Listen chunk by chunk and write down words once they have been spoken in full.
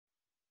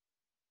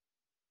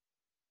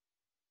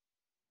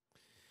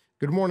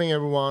Good morning,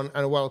 everyone,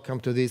 and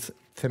welcome to this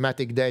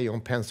thematic day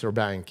on Penser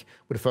Bank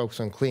with a focus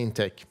on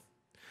Cleantech.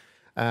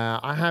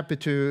 I'm happy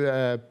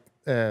to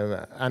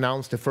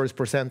announce the first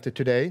presenter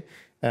today,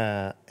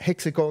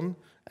 Hexicon,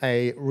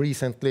 a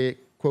recently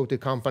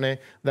quoted company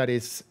that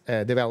is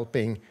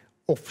developing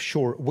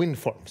offshore wind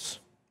farms.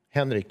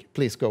 Henrik,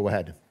 please go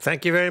ahead.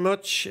 Thank you very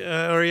much,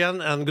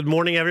 Örjan, and good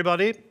morning,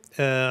 everybody.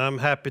 I'm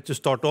happy to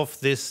start off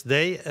this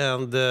day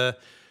and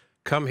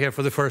come here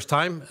for the first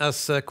time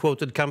as a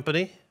quoted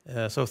company.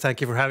 So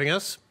thank you for having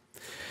us.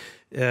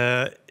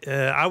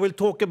 I will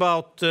talk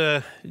about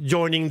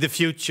joining the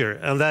future,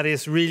 and that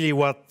is really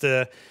what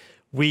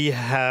we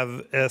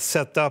have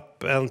set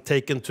up and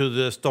taken to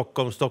the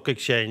Stockholm Stock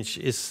Exchange.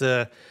 Is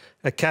a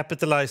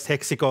capitalized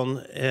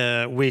Hexicon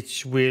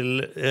which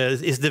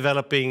is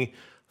developing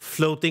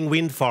floating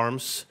wind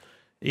farms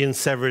in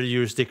several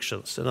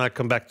jurisdictions, and I'll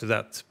come back to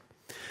that.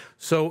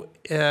 So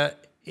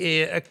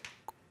a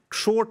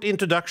short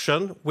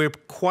introduction. We're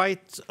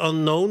quite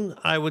unknown,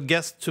 I would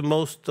guess, to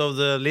most of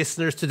the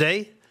listeners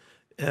today.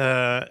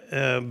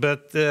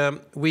 But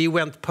we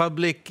went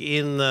public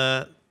in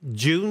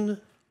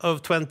June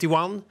of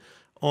 21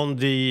 on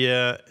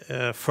the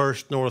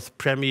First North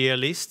Premier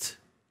list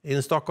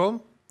in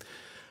Stockholm.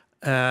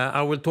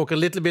 I will talk a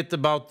little bit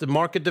about the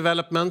market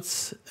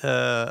developments,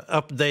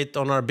 update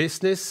on our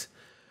business,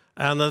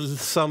 and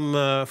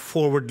some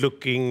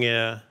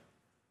forward-looking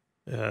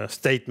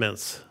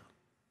statements.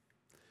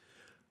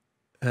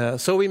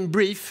 So in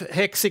brief,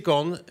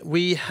 Hexicon,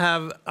 we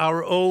have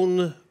our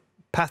own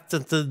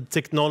patented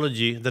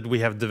technology that we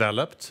have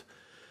developed,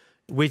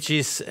 which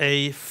is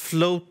a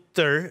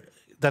floater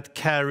that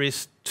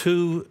carries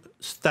two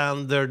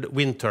standard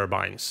wind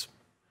turbines.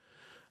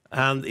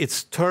 And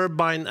it's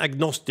turbine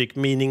agnostic,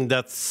 meaning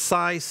that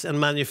size and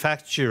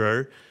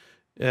manufacturer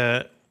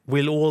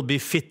will all be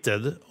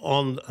fitted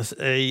on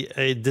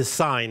a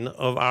design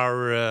of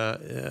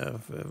our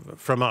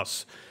from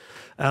us.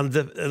 And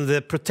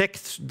the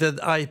protected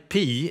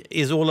IP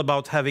is all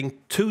about having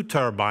two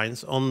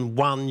turbines on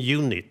one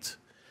unit.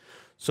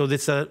 So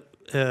it's a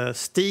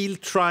steel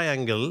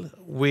triangle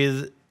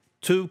with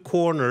two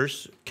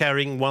corners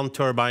carrying one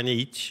turbine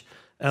each,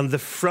 and the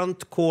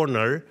front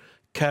corner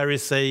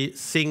carries a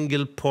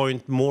single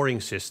point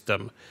mooring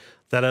system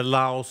that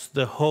allows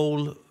the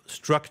whole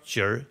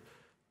structure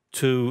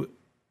to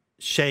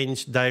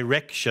change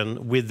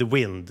direction with the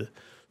wind.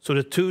 So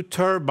the two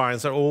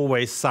turbines are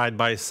always side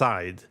by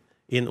side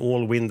in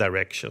all wind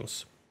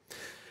directions.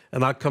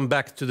 And I'll come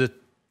back to the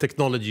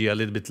technology a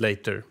little bit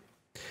later.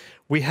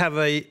 We have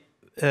a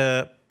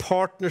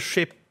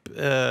partnership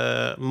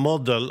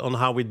model on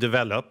how we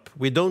develop.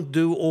 We don't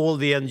do all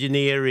the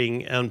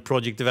engineering and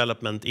project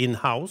development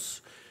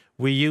in-house.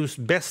 We use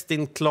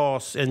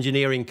best-in-class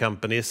engineering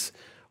companies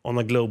on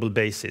a global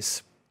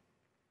basis.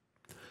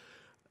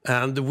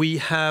 And we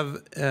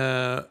have,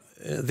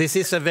 this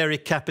is a very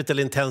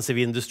capital-intensive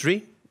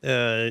industry.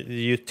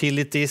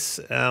 Utilities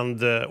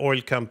and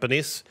oil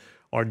companies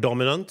are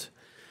dominant.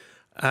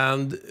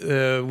 And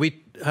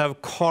we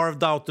have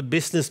carved out the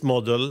business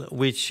model,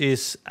 which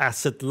is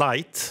asset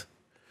light,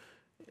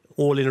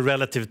 all in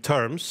relative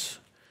terms.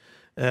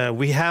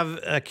 We have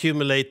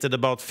accumulated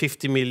about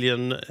 50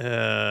 million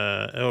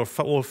or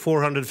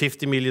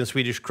 450 million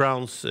Swedish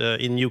crowns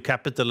in new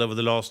capital over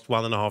the last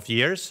 1.5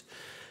 years,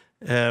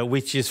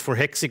 which is for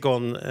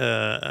Hexicon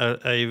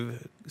a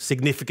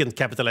significant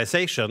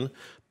capitalization,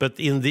 but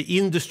in the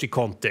industry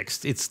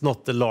context, it's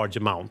not a large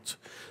amount.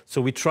 So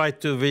we try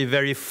to be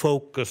very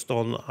focused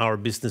on our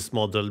business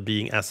model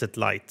being asset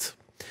light.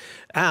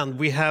 And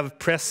we have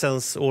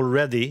presence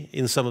already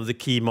in some of the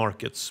key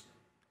markets.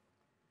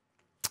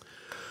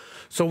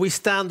 So we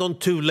stand on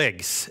two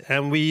legs,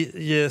 and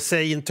we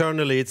say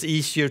internally it's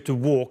easier to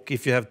walk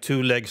if you have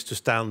two legs to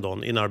stand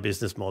on in our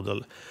business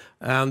model.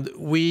 And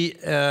we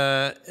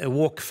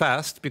walk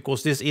fast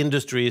because this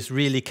industry is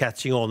really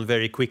catching on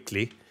very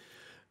quickly.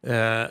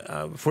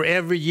 For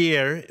every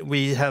year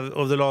we have,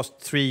 over the last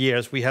 3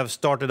 years, we have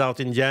started out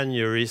in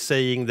January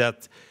saying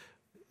that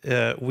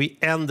we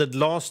ended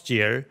last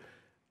year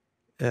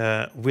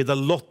with a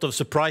lot of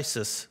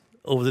surprises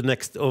over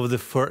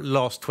the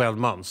last 12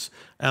 months.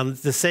 And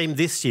the same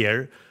this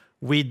year,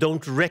 we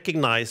don't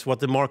recognize what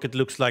the market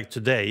looks like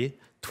today,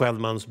 12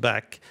 months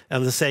back,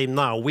 and the same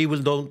now. We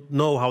don't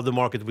know how the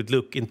market would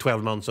look in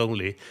 12 months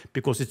only,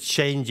 because it's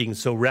changing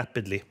so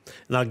rapidly.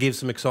 And I'll give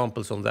some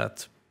examples on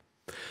that.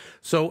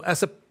 So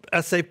as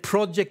a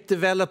project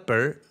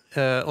developer,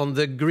 on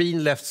the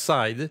green left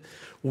side,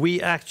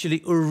 we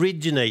actually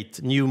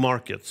originate new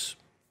markets.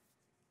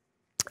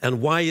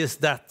 And why is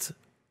that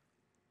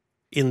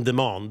in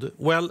demand?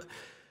 Well,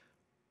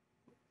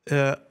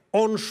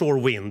 onshore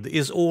wind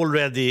is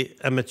already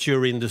a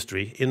mature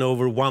industry in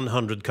over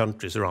 100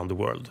 countries around the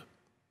world.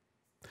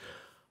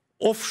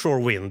 Offshore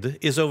wind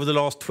is over the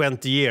last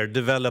 20 years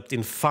developed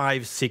in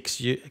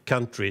 5-6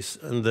 countries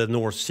in the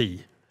North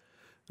Sea,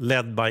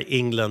 led by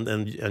England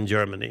and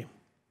Germany.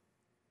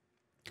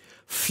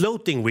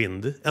 Floating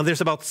wind, and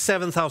there's about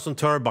 7,000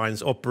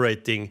 turbines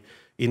operating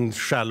in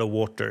shallow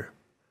water.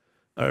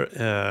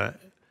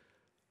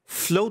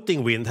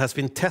 Floating wind has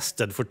been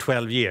tested for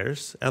 12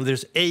 years, and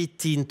there's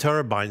 18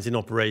 turbines in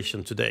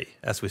operation today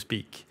as we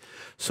speak.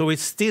 So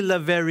it's still a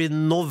very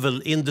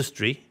novel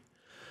industry,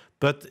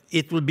 but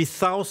it will be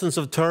thousands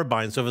of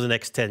turbines over the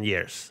next 10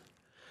 years.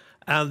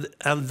 And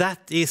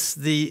that is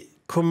the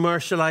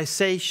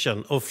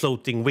commercialization of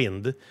floating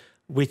wind,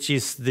 which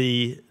is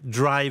the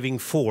driving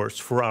force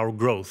for our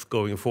growth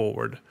going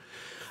forward.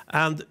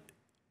 And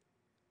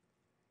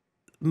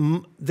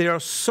there are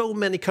so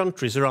many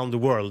countries around the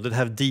world that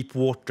have deep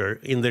water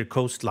in their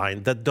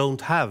coastline that don't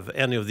have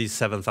any of these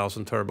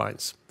 7,000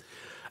 turbines.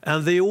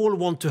 And they all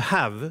want to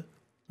have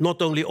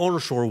not only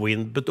onshore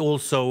wind, but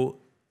also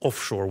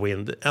offshore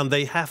wind, and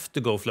they have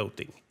to go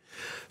floating.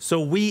 So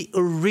we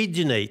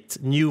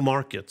originate new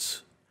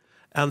markets,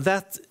 and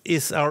that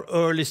is our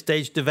early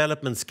stage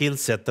development skill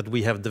set that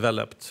we have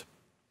developed.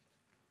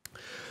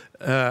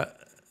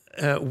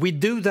 We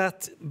do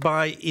that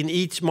by, in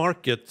each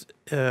market,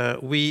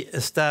 we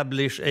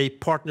establish a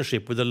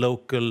partnership with a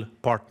local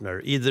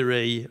partner, either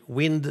a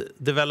wind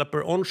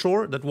developer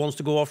onshore that wants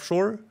to go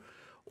offshore,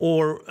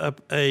 or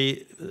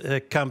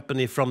a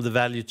company from the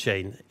value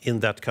chain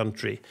in that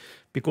country.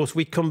 Because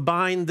we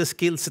combine the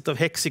skill set of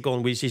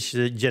Hexicon, which is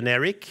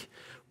generic,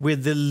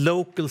 with the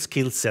local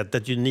skill set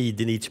that you need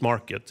in each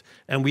market.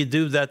 And we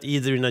do that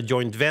either in a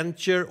joint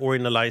venture or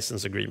in a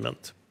license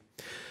agreement.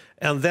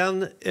 And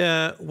then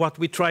what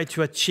we try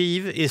to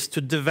achieve is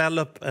to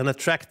develop an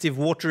attractive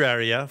water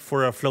area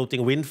for a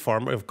floating wind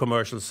farm of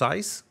commercial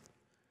size.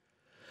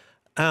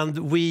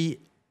 And we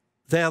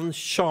then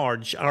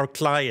charge our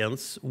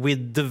clients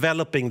with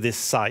developing this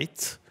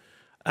site.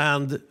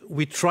 And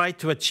we try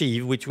to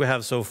achieve, which we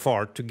have so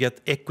far, to get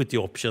equity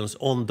options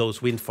on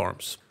those wind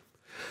farms.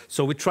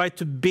 So we try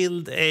to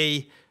build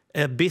a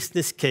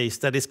business case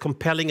that is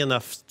compelling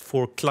enough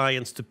for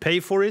clients to pay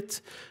for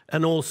it,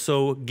 and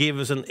also give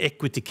us an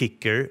equity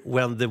kicker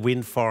when the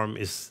wind farm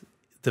is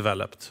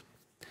developed.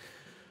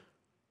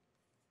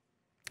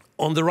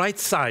 On the right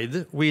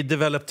side, we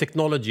develop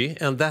technology,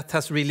 and that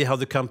has really how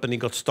the company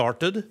got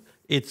started.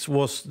 It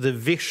was the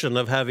vision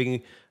of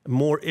having a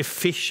more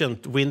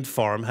efficient wind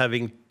farm,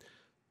 having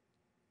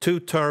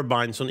 2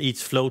 turbines on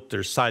each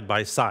floater side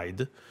by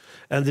side.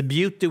 And the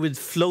beauty with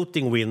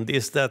floating wind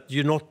is that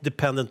you're not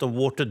dependent on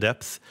water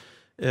depth.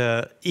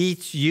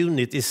 Each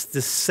unit is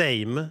the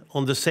same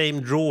on the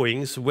same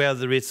drawings,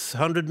 whether it's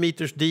 100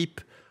 meters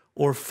deep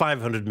or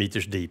 500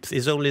 meters deep.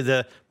 It's only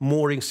the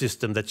mooring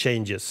system that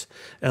changes.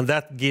 And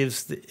that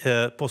gives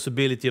the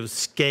possibility of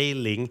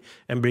scaling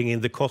and bringing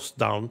the cost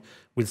down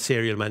with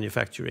serial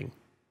manufacturing.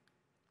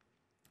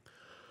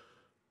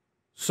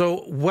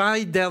 So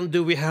why then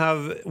do we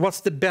have,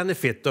 what's the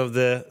benefit of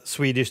the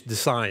Swedish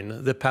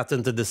design, the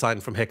patented design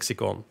from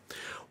Hexicon?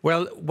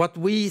 Well, what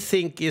we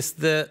think is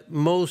the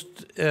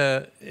most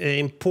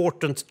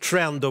important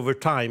trend over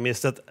time is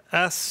that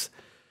as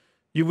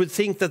you would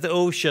think that the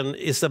ocean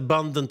is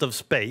abundant of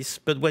space,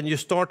 but when you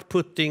start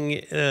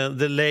putting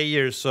the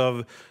layers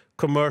of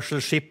commercial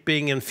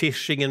shipping and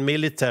fishing and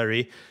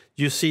military,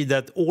 you see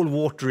that all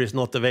water is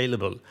not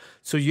available.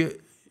 So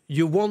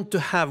you want to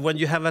have, when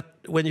you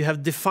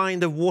have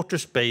defined a water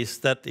space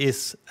that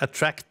is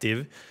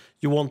attractive,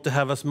 you want to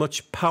have as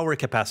much power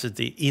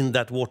capacity in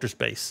that water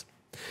space.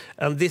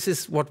 And this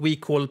is what we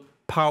call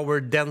power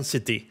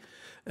density.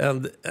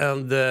 And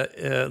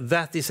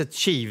that is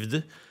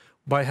achieved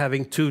by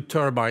having 2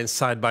 turbines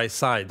side by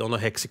side on a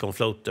Hexicon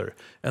floater.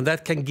 And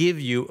that can give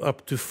you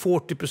up to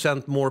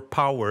 40% more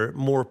power,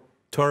 more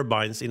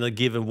turbines in a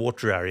given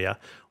water area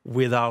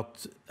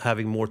without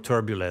having more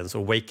turbulence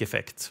or wake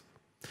effect.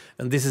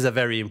 And this is a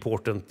very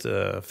important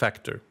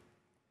factor.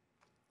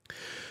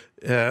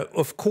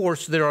 Of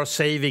course, there are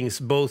savings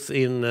both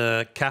in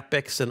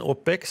CapEx and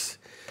OpEx.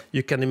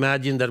 You can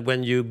imagine that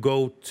when you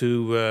go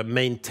to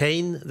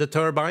maintain the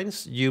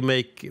turbines, you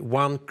make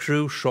 1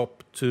 crew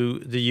shop to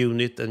the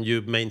unit and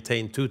you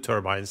maintain 2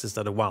 turbines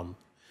instead of 1.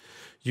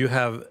 You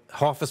have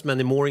half as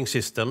many mooring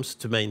systems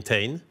to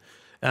maintain,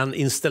 and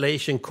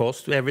installation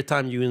cost. Every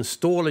time you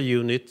install a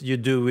unit, you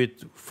do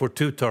it for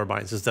 2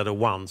 turbines instead of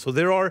 1. So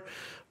there are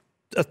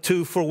a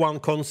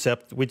 2-for-1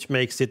 concept, which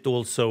makes it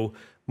also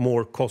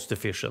more cost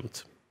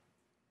efficient.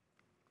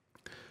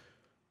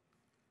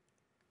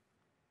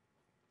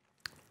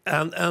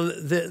 And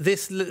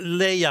this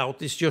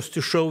layout is just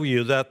to show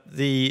you that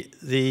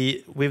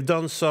we've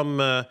done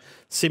some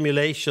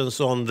simulations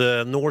on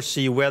the North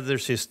Sea weather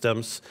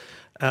systems,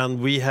 and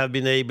we have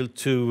been able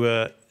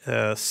to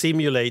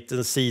simulate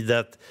and see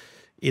that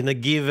in a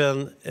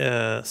given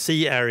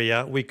sea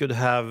area we could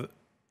have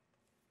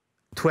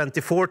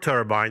 24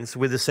 turbines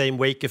with the same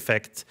wake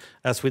effect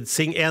as with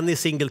any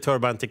single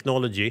turbine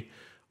technology,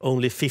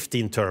 only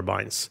 15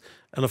 turbines.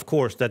 And of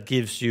course that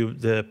gives you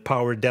the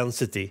power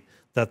density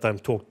that I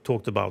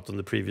talked about on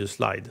the previous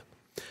slide.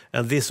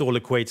 And this all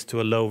equates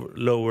to a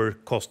lower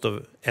cost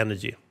of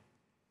energy.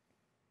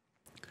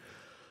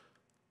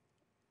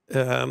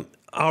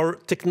 Our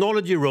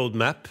technology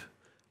roadmap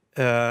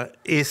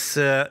is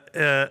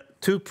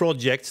 2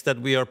 projects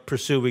that we are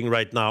pursuing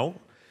right now.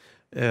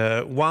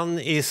 One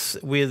is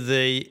with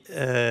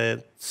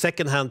the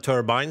second-hand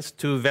turbines,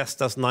 2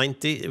 Vestas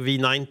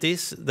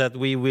V90s, that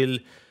we will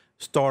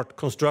start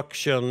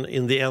construction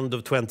in the end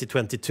of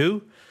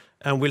 2022,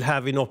 and will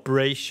have in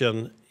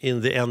operation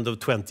in the end of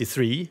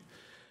 2023.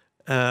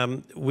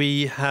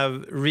 We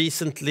have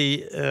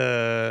recently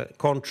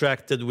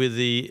contracted with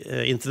the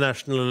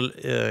international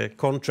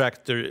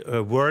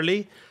contractor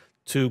Worley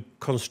to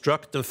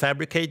construct and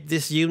fabricate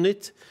this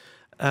unit,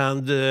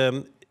 and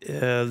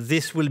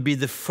this will be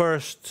the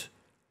first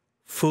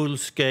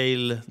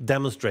full-scale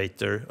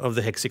demonstrator of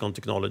the Hexicon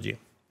technology.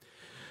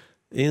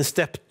 In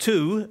step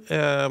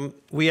 2,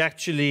 we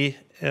actually,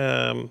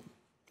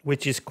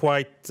 which is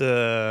quite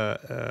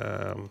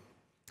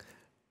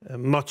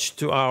much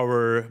to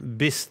our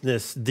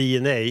business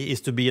DNA,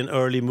 is to be an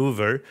early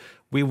mover.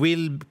 We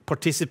will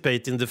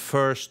participate in the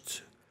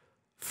first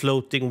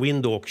floating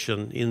wind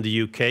auction in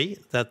the UK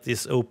that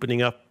is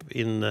opening up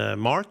in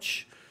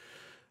March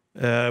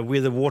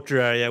with a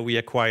water area we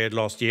acquired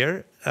last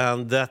year,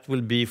 and that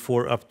will be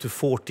for up to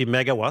 40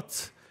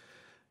 megawatts.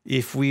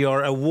 If we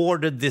are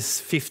awarded this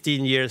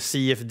 15-year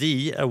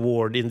CFD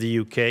award in the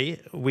UK,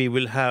 we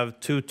will have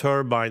 2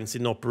 turbines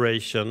in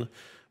operation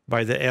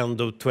by the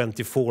end of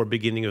 24,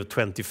 beginning of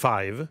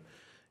 25,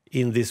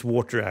 in this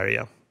water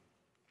area.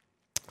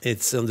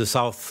 It's on the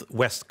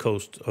southwest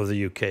coast of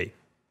the UK.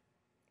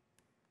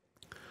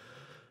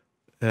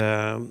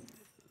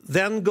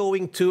 Then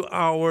going to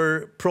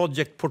our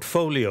project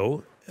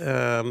portfolio,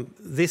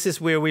 this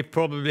is where we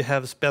probably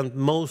have spent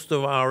most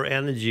of our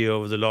energy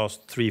over the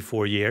last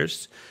 3-4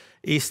 years,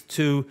 is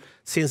to,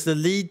 since the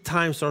lead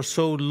times are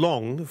so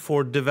long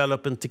for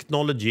development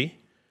technology,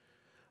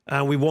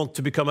 and we want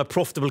to become a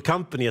profitable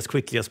company as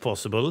quickly as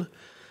possible,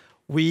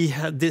 we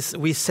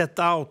set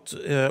out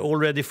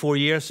already 4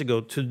 years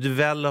ago to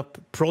develop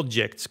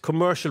projects,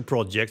 commercial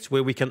projects,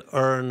 where we can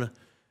earn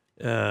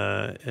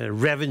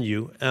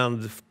revenue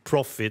and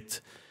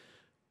profit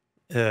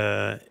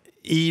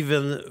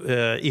even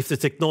if the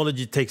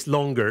technology takes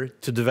longer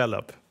to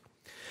develop.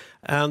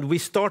 And we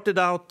started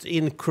out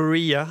in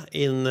Korea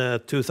in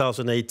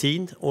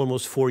 2018,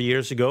 almost 4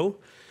 years ago,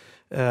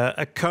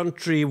 a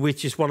country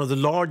which is one of the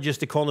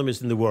largest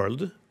economies in the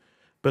world,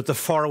 but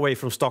far away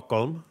from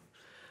Stockholm.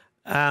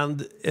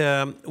 And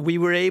we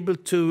were able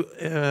to,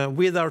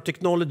 with our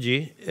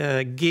technology,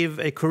 give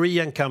a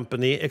Korean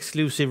company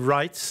exclusive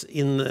rights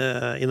in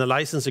a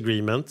license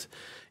agreement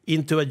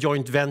into a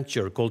joint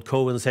venture called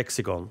Cohen's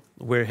Hexicon,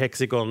 where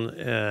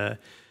Hexicon,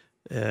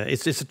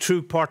 it's a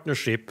true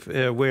partnership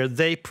where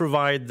they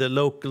provide the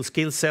local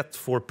skill set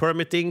for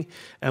permitting,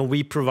 and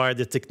we provide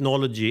the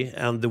technology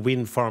and the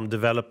wind farm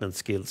development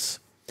skills.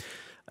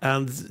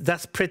 And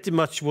that's pretty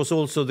much was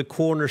also the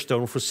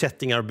cornerstone for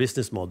setting our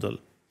business model.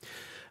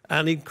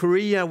 And in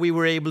Korea, we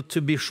were able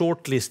to be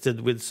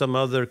shortlisted with some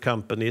other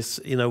companies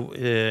in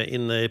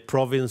a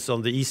province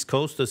on the east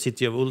coast, the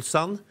city of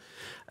Ulsan.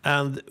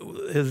 And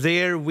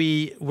there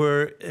we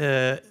were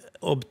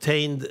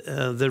obtained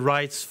the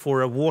rights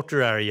for a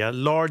water area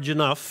large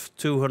enough,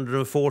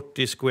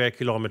 240 square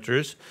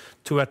kilometers,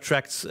 to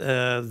attract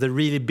the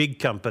really big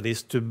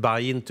companies to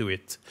buy into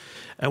it.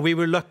 And we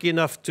were lucky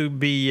enough to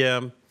be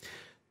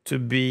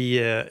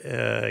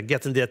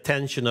getting the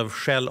attention of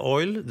Shell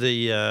Oil,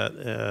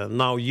 the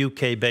now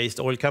UK-based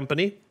oil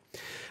company.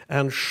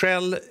 And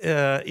Shell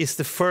is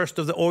the first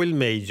of the oil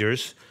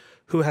majors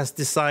who has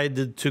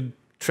decided to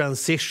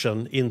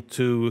transition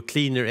into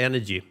cleaner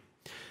energy.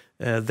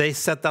 They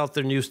set out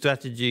their new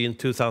strategy in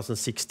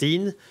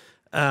 2016,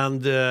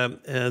 and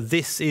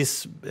this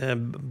is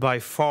by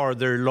far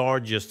their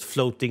largest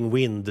floating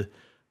wind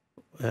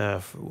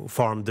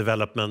farm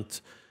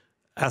development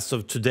as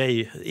of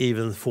today,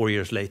 even 4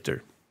 years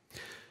later,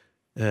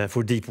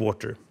 for deep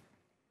water.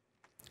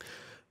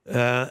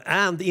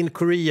 And in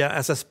Korea,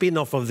 as a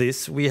spin-off of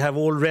this, we have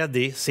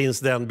already since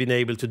then been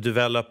able to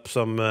develop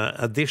some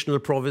additional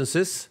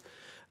provinces.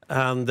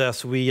 And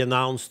as we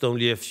announced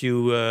only a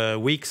few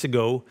weeks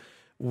ago,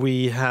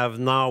 we have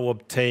now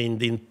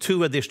obtained in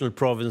 2 additional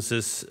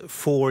provinces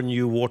 4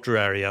 new water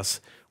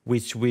areas,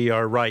 which we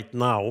are right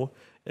now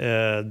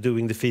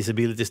doing the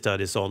feasibility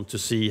studies on to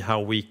see how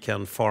we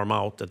can farm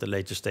out at a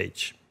later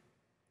stage.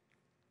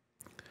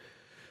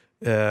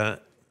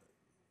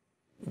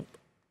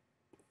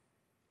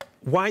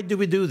 Why do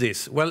we do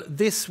this? Well,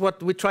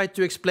 what we try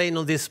to explain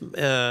on this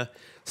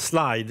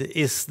slide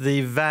is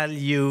the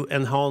value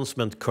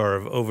enhancement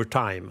curve over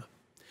time.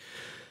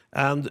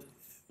 And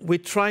we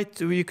try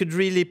to, you could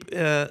really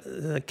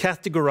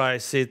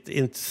categorize it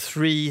in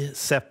 3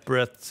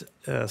 separate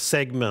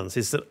segments.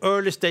 It's the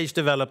early stage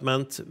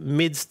development,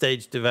 mid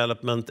stage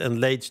development, and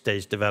late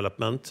stage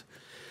development,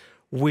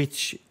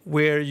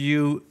 where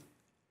you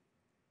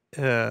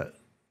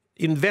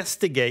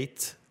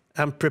investigate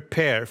and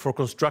prepare for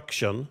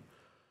construction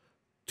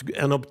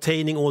and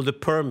obtaining all the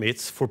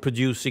permits for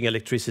producing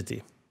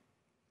electricity.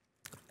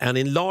 And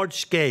in large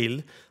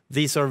scale,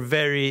 these are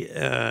very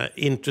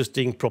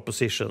interesting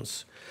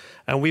propositions.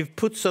 And we've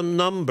put some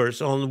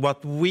numbers on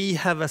what we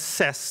have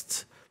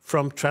assessed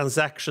from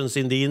transactions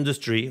in the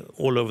industry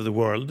all over the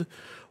world,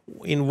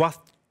 in what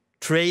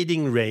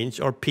trading range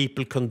are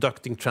people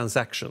conducting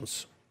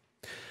transactions.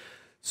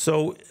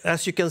 So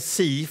as you can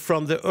see,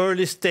 from the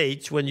early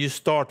stage when you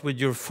start with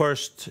your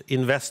first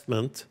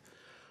investment,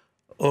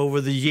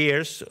 over the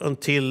years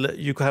until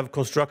you have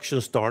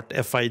construction start,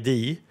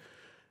 FID,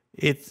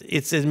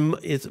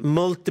 it's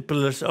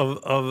multiples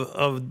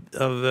of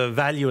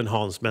value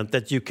enhancement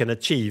that you can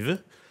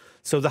achieve.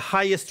 So the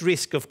highest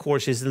risk, of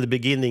course, is in the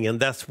beginning, and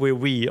that's where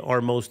we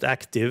are most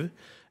active.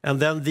 And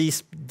then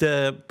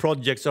the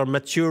projects are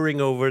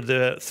maturing over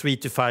the 3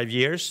 to 5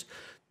 years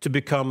to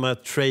become a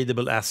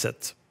tradable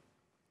asset.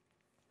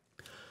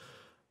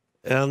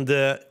 And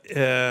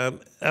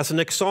as an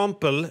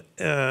example,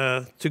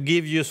 to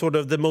give you sort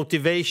of the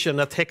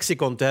motivation at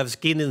Hexicon to have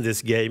skin in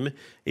this game,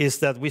 is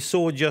that we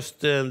saw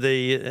just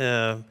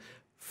the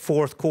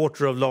fourth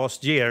quarter of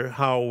last year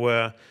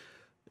how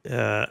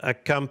a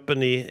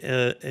company,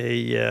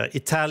 a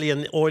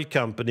Italian oil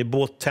company,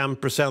 bought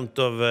 10%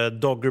 of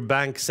Dogger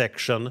Bank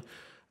section,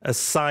 a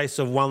size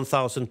of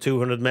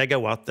 1,200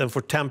 megawatt, and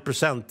for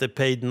 10% they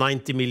paid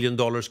 $90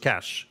 million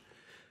cash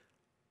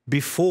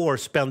before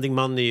spending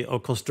money on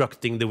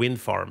constructing the wind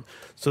farm.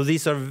 So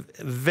these are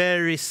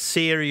very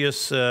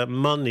serious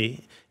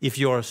money if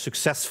you are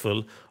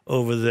successful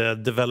over the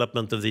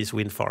development of these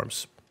wind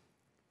farms.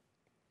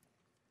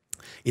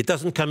 It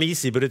doesn't come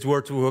easy, but it's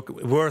worth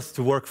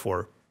to work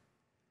for.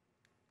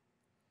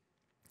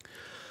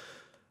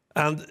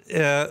 And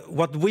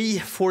what we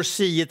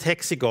foresee at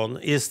Hexicon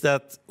is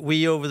that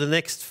we, over the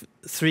next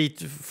 3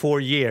 to 4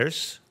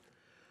 years,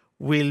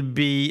 will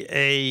be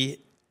a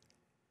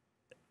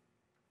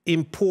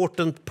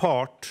important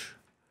part,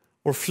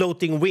 or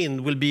floating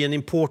wind will be an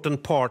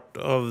important part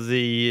of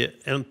the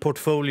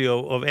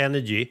portfolio of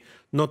energy,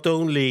 not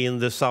only in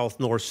the South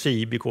North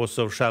Sea because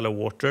of shallow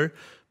water,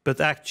 but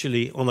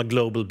actually on a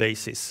global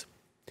basis.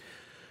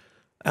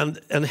 And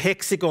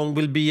Hexicon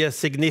will be a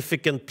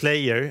significant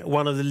player,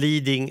 one of the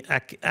leading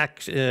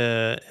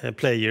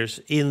players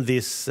in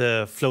this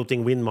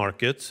floating wind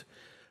market.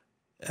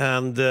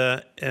 And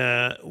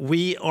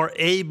we are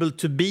able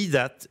to be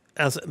that,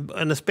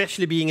 and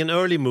especially being an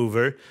early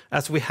mover,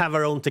 as we have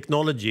our own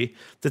technology.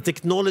 The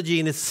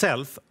technology in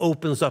itself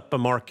opens up a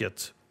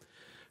market.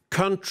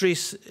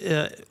 Countries,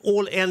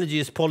 all energy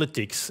is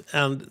politics,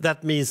 and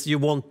that means you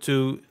want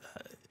to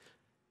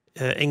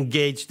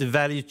engage the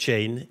value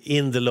chain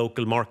in the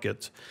local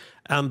market.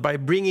 And by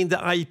bringing the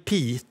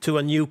IP to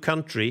a new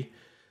country,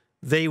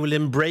 they will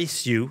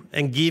embrace you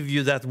and give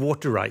you that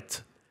water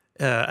right.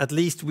 At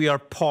least we are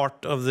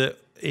part of the,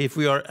 if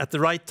we are at the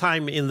right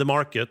time in the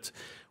market,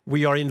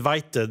 we are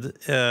invited,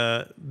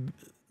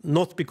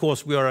 not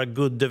because we are a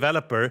good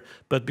developer,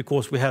 but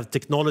because we have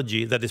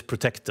technology that is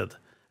protected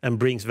and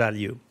brings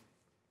value.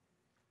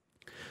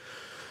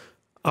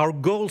 Our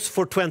goals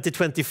for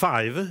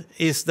 2025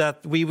 is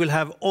that we will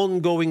have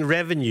ongoing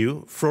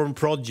revenue from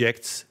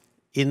projects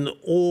in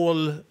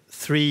all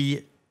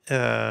 3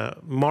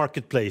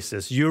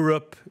 marketplaces,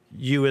 Europe,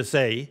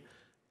 USA,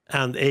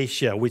 and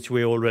Asia, which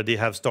we already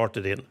have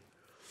started in.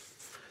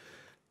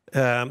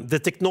 The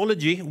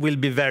technology will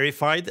be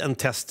verified and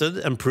tested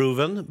and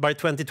proven by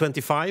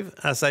 2025.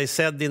 As I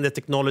said in the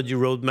technology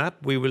roadmap,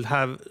 we will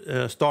have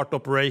start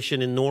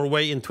operation in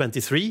Norway in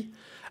 23,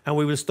 and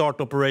we will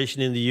start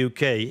operation in the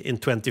UK in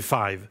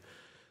 25.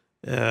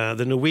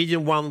 The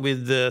Norwegian one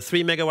with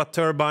 3 megawatt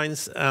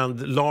turbines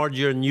and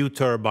larger new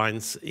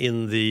turbines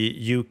in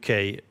the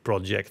UK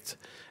project.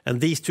 And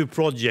these 2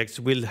 projects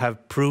will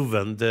have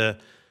proven the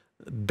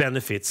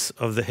benefits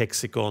of the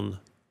Hexicon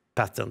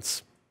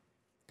patents.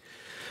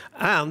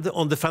 And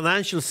on the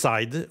financial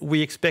side,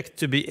 we expect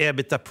to be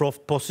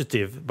EBITDA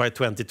positive by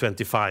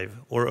 2025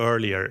 or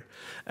earlier.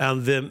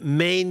 And the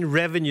main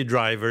revenue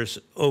drivers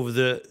over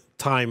the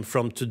time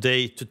from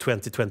today to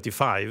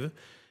 2025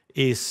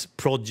 is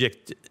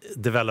project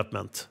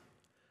development,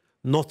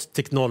 not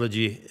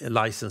technology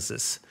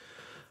licenses.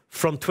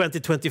 From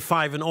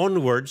 2025 and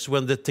onwards,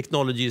 when the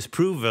technology is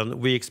proven,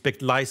 we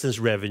expect license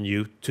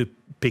revenue to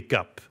pick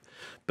up.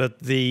 But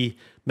the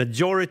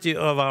majority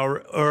of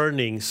our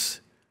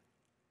earnings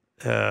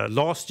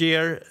last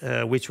year,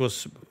 which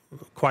was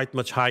quite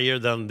much higher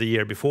than the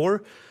year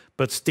before,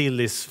 but still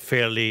is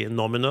fairly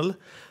nominal.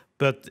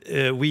 But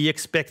we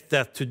expect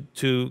that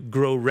to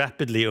grow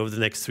rapidly over the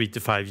next 3 to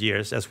 5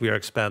 years as we are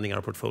expanding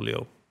our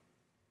portfolio.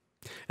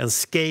 And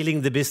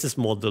scaling the business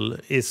model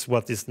is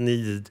what is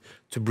needed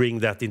to bring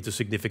that into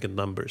significant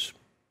numbers.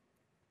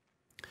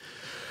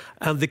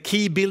 And the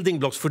key building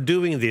blocks for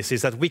doing this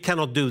is that we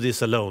cannot do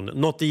this alone.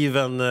 Not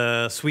even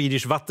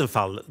Swedish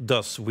Vattenfall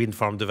does wind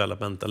farm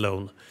development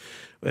alone.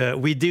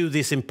 We do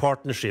this in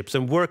partnerships,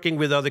 and working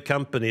with other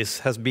companies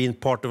has been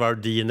part of our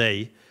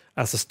DNA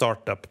as a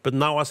startup. But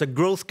now as a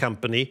growth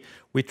company,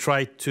 we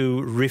try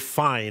to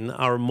refine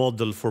our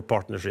model for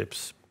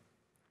partnerships.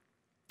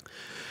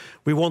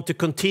 We want to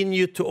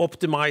continue to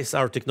optimize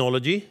our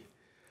technology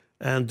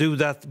and do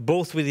that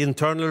both with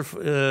internal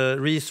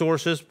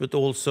resources, but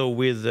also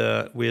with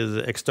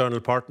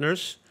external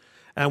partners.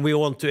 And we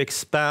want to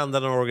expand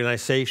our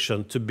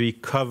organization to be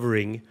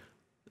covering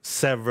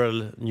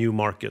several new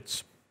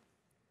markets.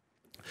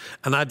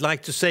 And I'd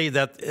like to say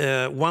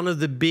that one of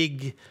the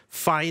big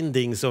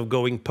findings of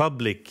going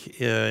public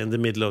in the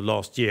middle of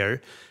last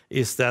year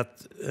is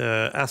that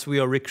as we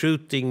are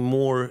recruiting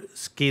more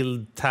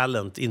skilled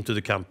talent into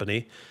the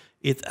company,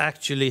 it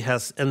actually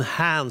has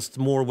enhanced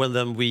more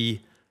than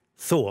we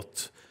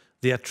thought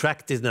the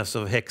attractiveness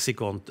of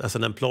Hexicon as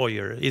an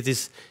employer. It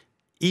is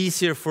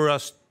easier for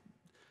us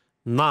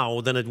now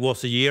than it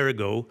was a year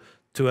ago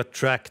to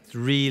attract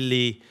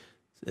really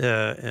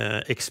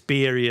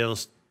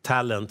experienced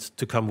talent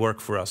to come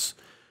work for us.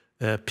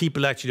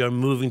 People actually are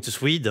moving to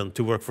Sweden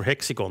to work for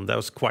Hexicon. That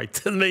was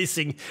quite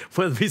amazing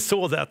when we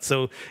saw that.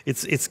 So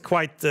it's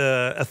quite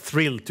a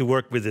thrill to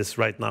work with this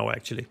right now,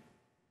 actually.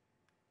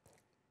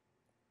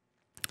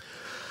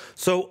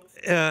 So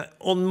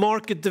on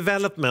market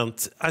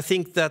development, I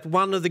think that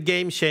one of the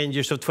game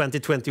changers of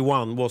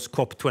 2021 was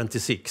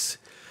COP26.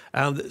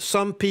 And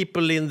some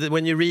people,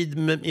 when you read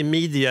in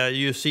media,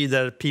 you see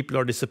that people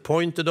are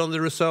disappointed on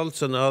the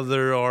results and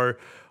others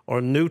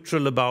are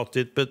neutral about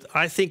it. But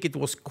I think it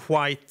was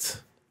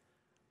quite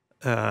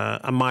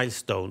a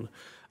milestone.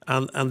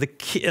 And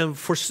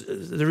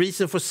the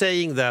reason for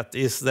saying that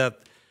is that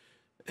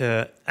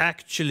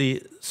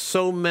actually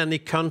so many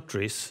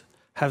countries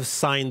have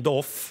signed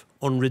off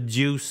on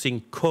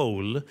reducing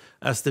coal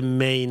as the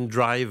main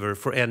driver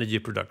for energy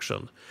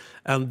production.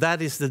 And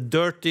that is the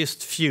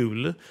dirtiest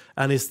fuel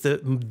and is the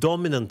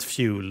dominant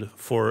fuel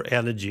for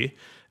energy.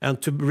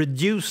 And to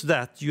reduce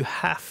that, you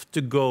have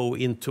to go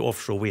into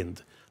offshore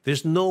wind.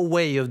 There's no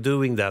way of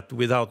doing that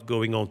without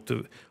going on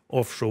to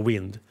offshore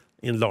wind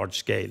in large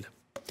scale.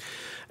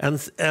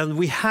 And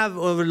we have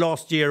over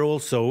last year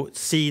also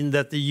seen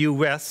that the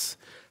US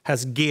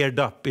has geared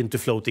up into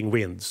floating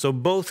wind. So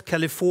both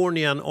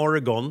California and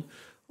Oregon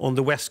on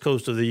the west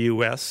coast of the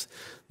US,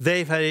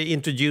 they've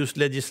introduced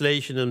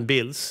legislation and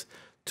bills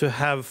to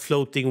have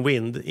floating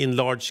wind in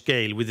large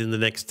scale within the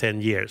next 10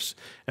 years.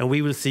 And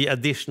we will see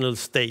additional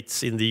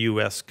states in the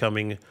US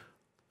coming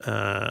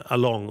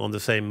along on the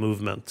same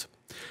movement.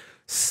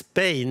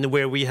 Spain,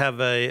 where we have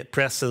a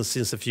presence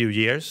since a few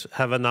years,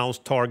 have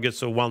announced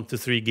targets of 1 to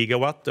 3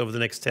 gigawatt over the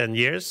next 10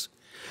 years.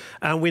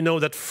 And we know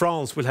that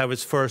France will have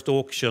its first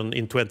auction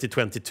in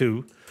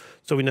 2022.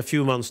 So in a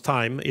few months'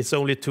 time, it's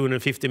only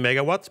 250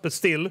 megawatts, but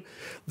still,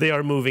 they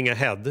are moving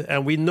ahead.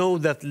 And we know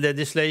that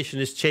legislation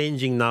is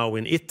changing now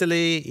in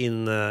Italy,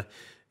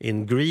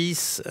 in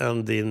Greece,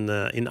 and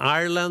in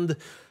Ireland,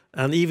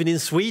 and even in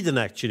Sweden,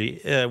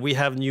 actually. We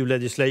have new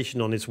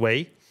legislation on its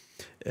way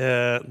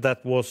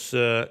that was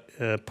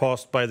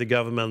passed by the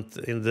government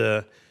in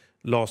the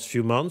last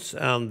few months.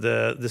 And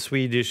the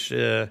Swedish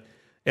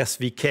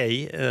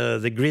SVK,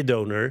 the grid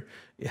owner,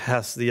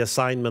 has the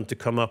assignment to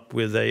come up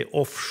with a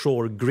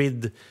offshore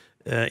grid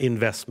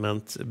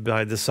investment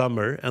by the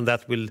summer, and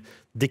that will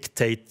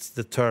dictate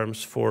the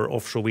terms for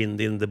offshore wind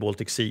in the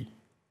Baltic Sea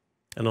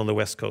and on the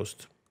west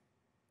coast.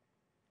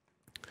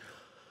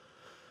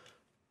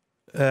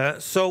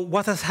 So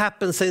what has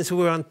happened since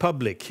we went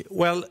public?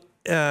 Well,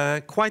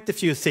 quite a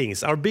few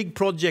things. Our big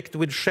project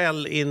with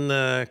Shell in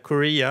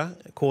Korea,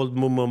 called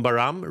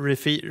Mumbai,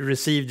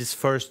 received its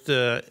first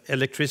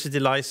electricity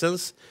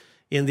license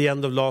in the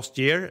end of last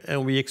year,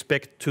 and we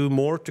expect 2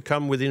 more to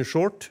come within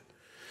short.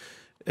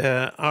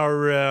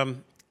 Our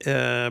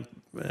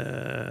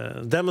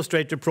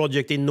demonstrator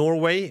project in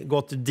Norway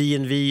got the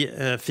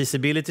DNV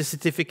feasibility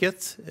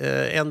certificate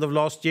end of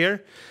last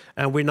year,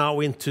 and we're now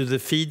into the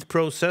FEED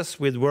process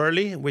with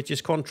Worley, which is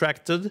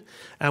contracted,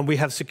 and we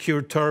have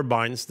secured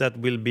turbines that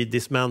will be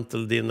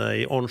dismantled in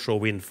an onshore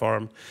wind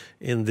farm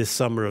in this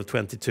summer of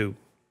 22.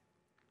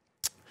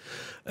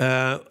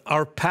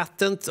 Our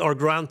patents are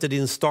granted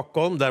in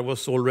Stockholm. That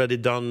was already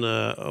done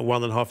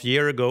 1.5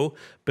 years ago.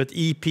 But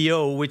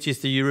EPO, which is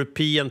the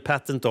European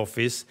Patent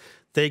Office,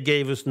 they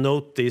gave us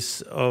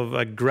notice of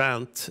a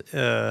grant.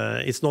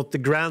 The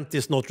grant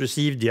is not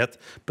received yet,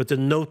 but the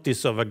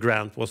notice of a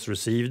grant was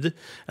received,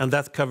 and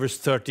that covers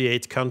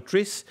 38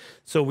 countries.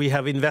 So we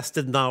have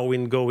invested now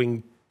in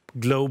going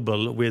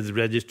global with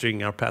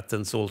registering our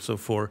patents also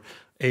for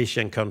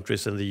Asian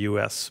countries and the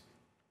US.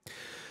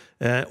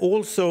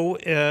 Also,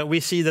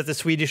 we see that the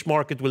Swedish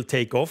market will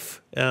take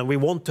off. We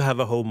want to have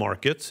a home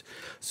market.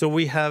 So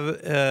we have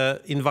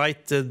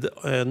invited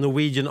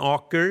Norwegian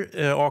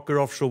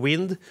Aker Offshore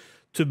Wind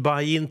to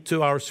buy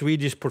into our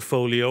Swedish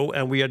portfolio,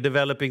 and we are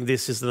developing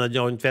this as a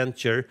joint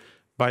venture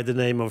by the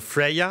name of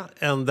Freja,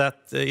 and that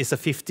is a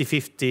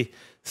 50-50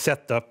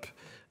 setup.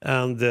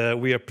 And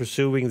we are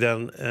pursuing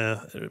then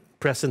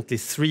presently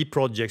 3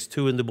 projects,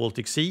 2 in the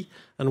Baltic Sea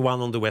and 1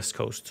 on the west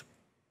coast.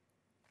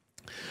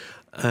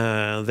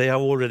 They have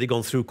already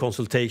gone through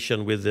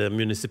consultation with the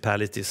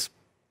municipalities.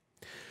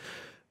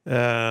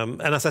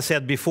 And as I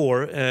said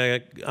before,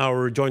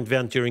 our joint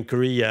venture in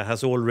Korea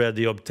has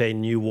already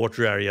obtained new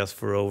water areas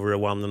for over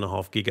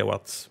 1.5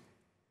 gigawatts.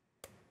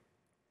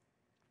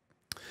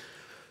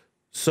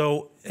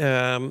 So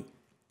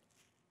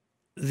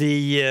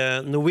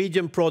the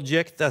Norwegian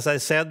project, as I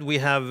said, we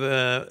have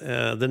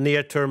the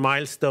near-term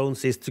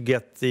milestones is to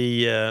get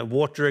the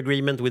water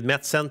agreement with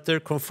Met Center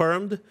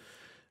confirmed.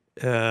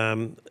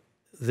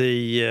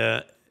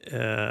 The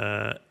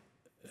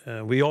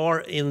we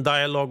are in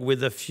dialogue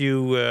with a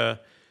few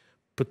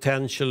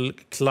potential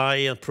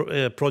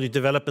project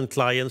development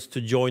clients to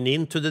join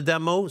into the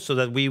demo, so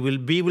that we will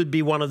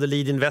be one of the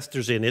lead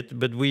investors in it.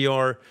 But we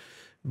are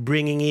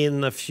bringing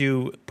in a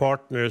few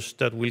partners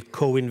that will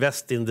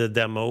co-invest in the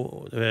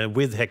demo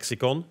with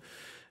Hexicon,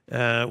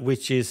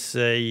 which is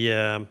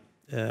a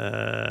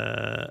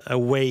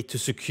way to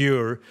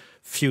secure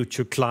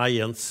future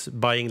clients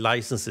buying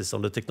licenses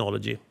on the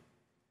technology.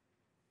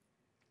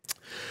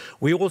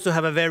 We also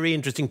have a very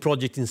interesting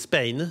project in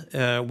Spain,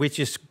 which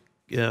is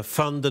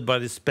funded by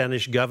the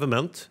Spanish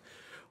government,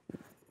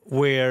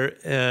 where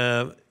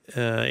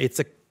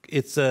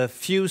it's a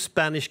few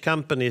Spanish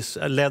companies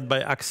led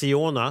by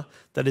Acciona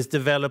that is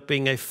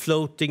developing a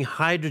floating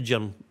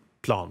hydrogen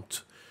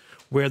plant,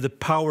 where the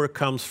power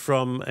comes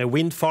from a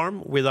wind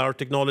farm with our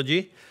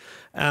technology,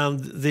 and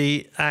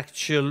the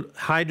actual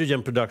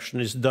hydrogen production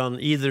is done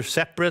either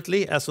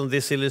separately, as on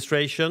this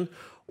illustration,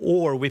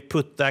 or we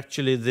put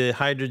actually the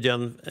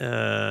hydrogen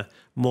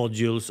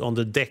modules on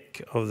the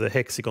deck of the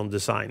Hexicon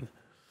design.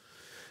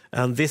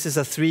 And this is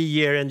a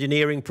 3-year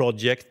engineering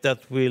project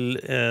that will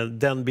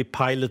then be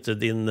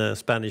piloted in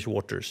Spanish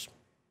waters.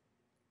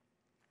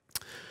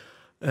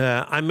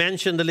 I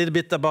mentioned a little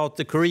bit about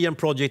the Korean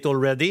project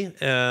already.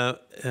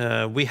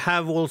 We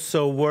have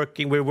also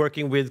we're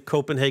working with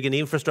Copenhagen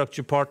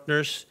Infrastructure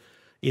Partners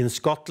in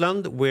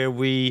Scotland, where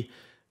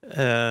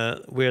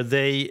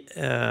they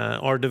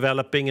are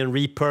developing and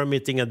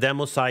re-permitting a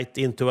demo site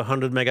into a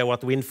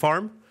 100-megawatt wind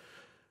farm.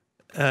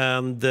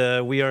 And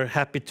we are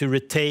happy to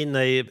retain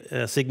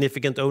a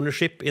significant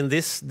ownership in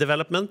this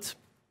development.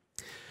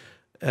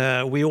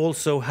 We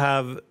also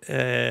have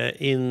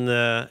in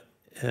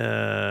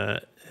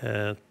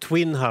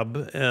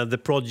TwinHub, the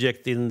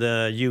project in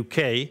the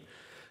UK,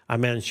 I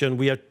mentioned,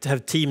 we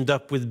have teamed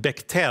up with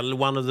Bechtel,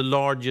 one of the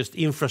largest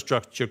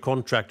infrastructure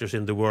contractors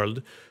in the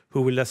world,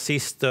 who will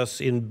assist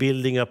us in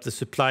building up the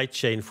supply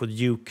chain for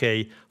the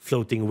UK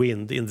floating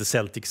wind in the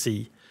Celtic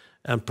Sea,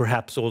 and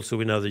perhaps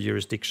also in other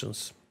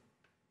jurisdictions.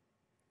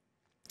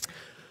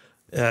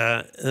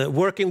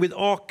 Working with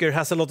Aker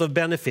has a lot of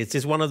benefits.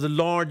 It's one of the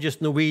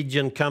largest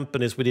Norwegian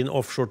companies within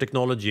offshore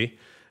technology,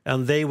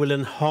 and they will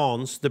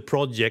enhance the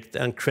project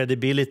and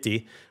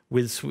credibility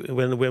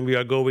when we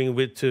are going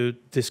to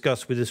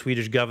discuss with the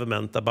Swedish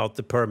government about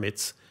the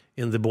permits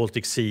in the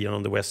Baltic Sea and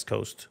on the west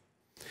coast.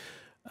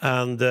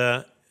 And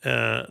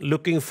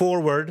looking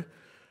forward,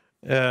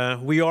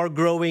 we are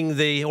growing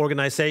the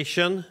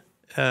organization.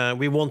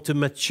 We want to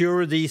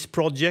mature these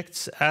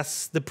projects.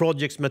 As the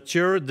projects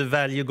mature, the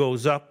value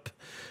goes up,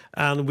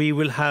 and we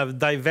will have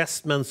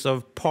divestments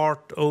of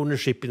part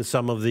ownership in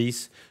some of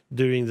these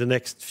during the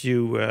next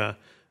few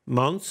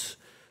months.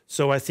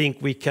 So I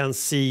think we can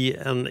see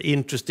an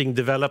interesting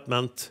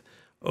development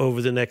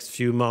over the next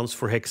few months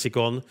for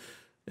Hexicon,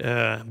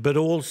 but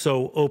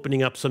also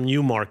opening up some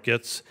new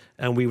markets,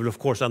 and we will of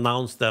course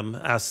announce them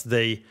as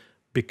they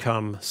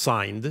become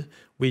signed.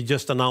 We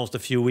just announced a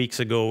few weeks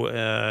ago,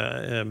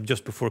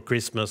 just before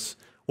Christmas,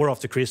 or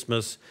after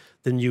Christmas,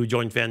 the new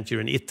joint venture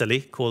in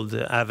Italy called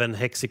Aven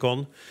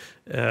Hexicon,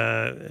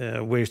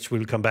 which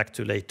we'll come back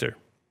to later.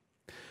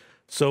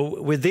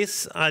 So with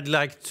this, I'd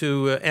like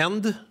to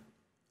end,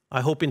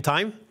 I hope in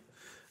time,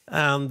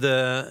 and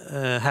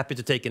happy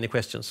to take any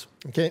questions.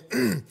 Okay,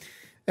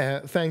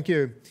 thank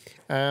you.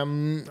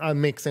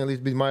 I'm mixing a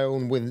little bit my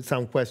own with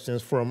some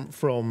questions from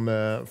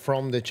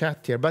the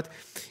chat here. But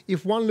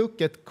if one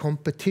look at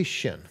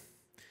competition,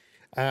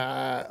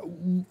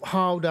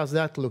 how does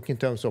that look in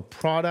terms of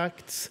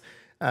products?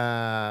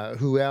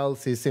 Who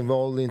else is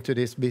involved into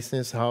this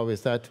business? How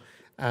is that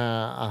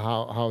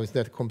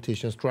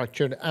competition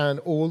structured? And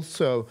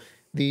also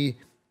the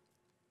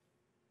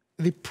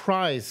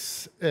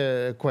price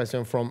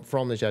question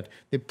from the chat.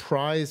 The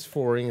price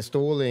for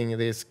installing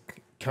this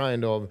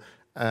kind of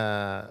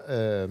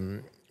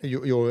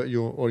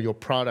your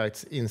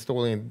products,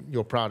 installing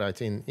your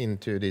products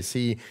into the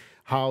sea.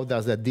 How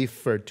does that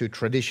differ to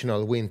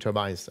traditional wind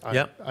turbines?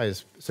 I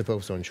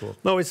suppose so, in short.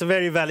 No, it's a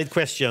very valid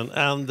question.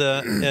 And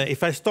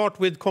if I start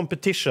with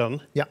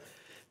competition,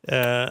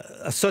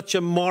 such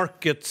a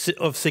market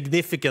of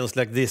significance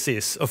like this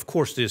is, of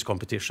course, there is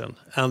competition.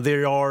 And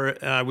there are,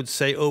 I would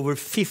say, over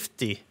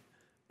 50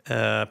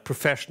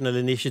 professional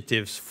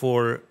initiatives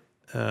for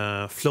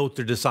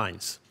floater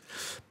designs.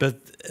 But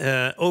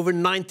over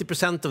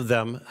 90% of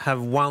them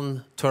have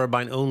one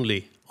turbine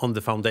only on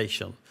the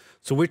foundation.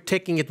 So we're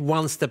taking it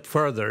one step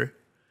further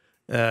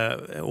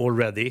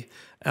already.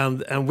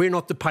 And we're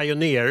not the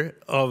pioneer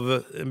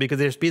of, because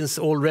there's been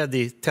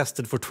already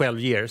tested for 12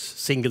 years,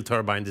 single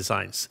turbine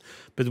designs.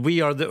 But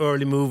we are the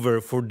early mover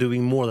for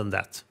doing more than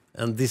that.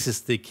 And this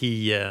is the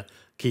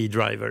key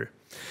driver.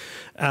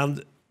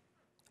 And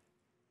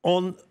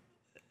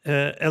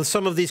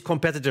some of these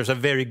competitors are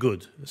very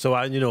good. So,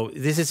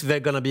 this is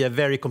going to be a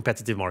very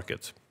competitive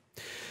market.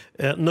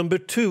 Number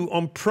two,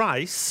 on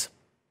price,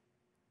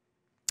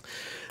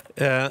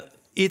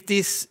 it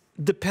is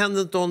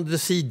dependent on the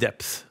sea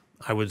depth,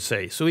 I would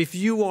say. So if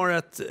you are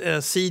at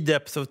a sea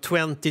depth of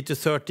 20 to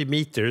 30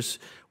 meters,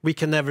 we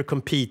can never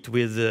compete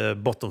with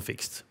bottom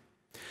fixed.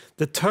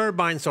 The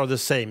turbines are the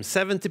same.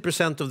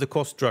 70% of the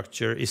cost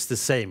structure is the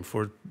same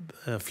for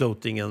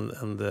floating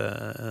and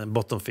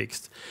bottom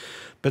fixed.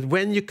 But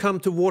when you come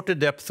to water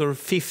depth of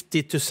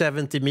 50 to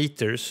 70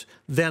 meters,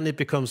 then it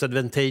becomes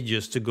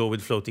advantageous to go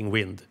with floating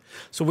wind.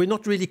 So we're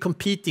not really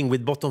competing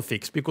with bottom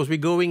fixed because we're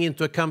going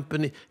into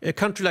a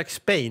country like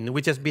Spain,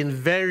 which has been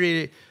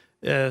very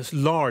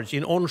large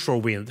in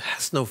onshore wind,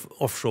 has no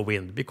offshore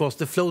wind because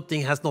the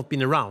floating has not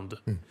been around.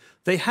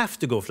 They have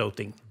to go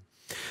floating.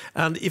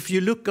 And if you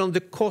look on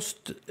the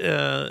cost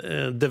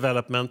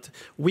development,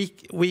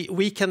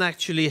 we can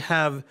actually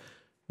have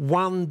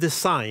one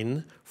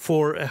design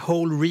for a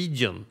whole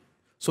region.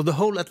 So the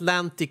whole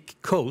Atlantic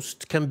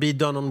coast can be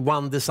done on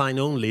one design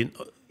only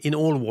in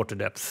all water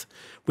depths.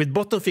 With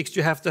bottom fixed,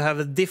 you have to have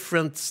a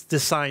different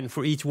design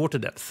for each water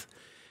depth.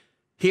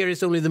 Here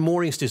is only the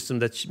mooring system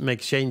that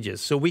makes changes.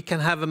 So we can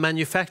have a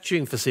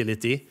manufacturing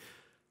facility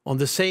on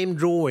the same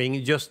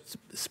drawing, just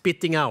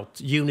spitting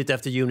out unit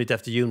after unit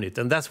after unit.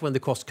 And that's when the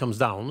cost comes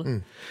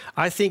down.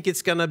 I think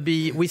it's going to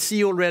be, we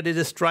see already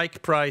the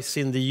strike price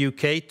in the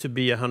UK to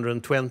be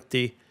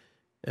 120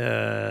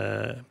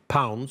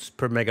 pounds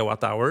per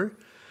megawatt hour.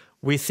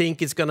 We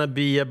think it's going to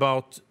be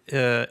about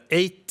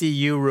 80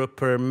 euro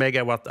per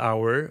megawatt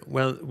hour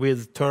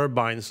with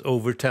turbines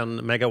over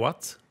 10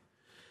 megawatts,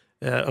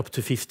 up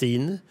to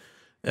 15.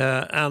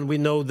 And we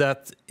know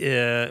that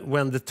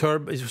when the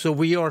turbines, so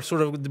we are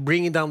sort of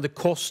bringing down the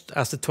cost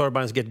as the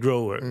turbines get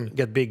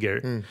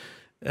bigger.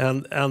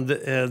 And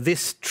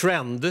this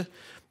trend,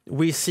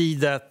 we see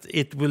that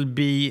it will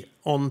be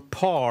on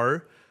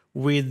par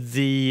with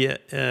the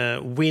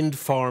wind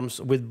farms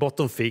with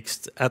bottom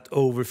fixed at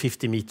over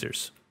 50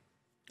 meters.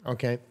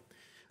 Okay,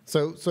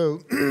 so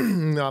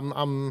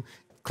I'm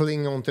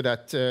clinging on to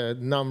that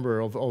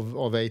number of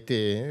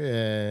 80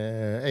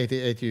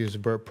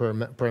 euros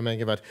per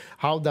megawatt.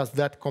 How does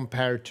that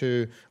compare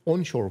to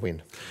onshore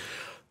wind?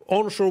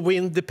 Onshore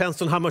wind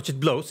depends on how much it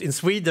blows. In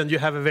Sweden, you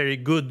have a very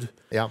good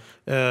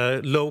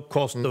low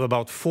cost of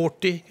about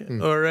 40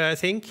 euro, I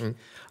think.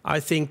 I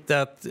think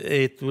that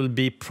it will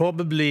be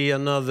probably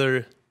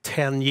another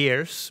 10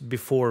 years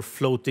before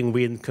floating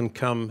wind can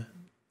come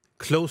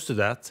close to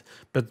that,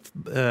 but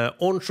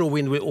onshore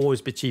wind will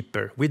always be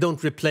cheaper. We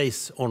don't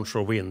replace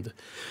onshore wind.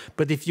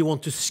 But if you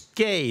want to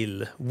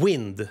scale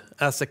wind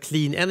as a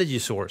clean energy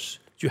source,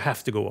 you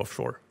have to go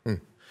offshore.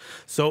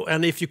 So,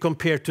 and if you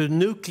compare to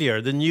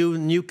nuclear, the new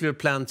nuclear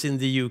plants in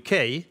the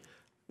UK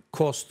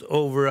cost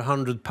over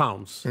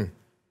 £100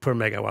 per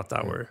megawatt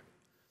hour.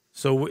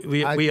 So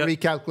we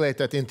recalculate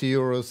that into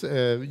euros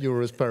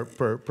per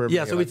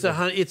yeah, megawatt. So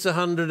it's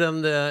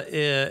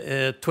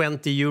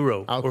 120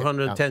 euro or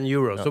 110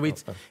 euro. So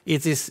it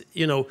is,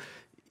 you know,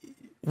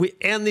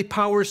 any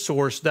power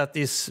source that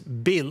is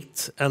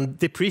built and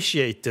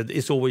depreciated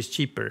is always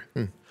cheaper.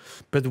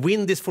 But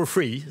wind is for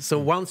free. So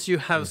once you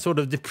have sort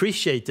of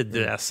depreciated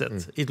the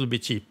asset, it will be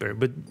cheaper.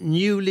 But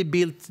newly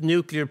built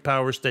nuclear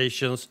power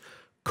stations,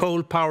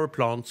 coal power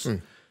plants,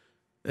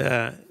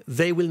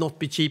 they will not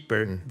be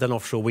cheaper than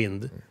offshore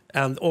wind.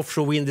 And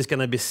offshore wind is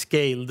going to be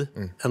scaled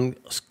and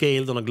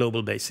scaled on a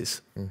global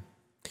basis.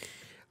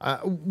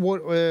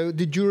 What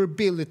the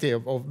durability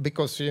of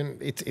because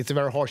it's a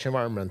very harsh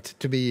environment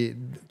to be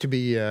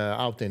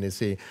out in the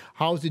sea.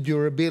 How's the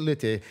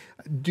durability?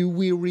 Do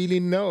we really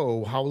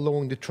know how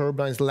long the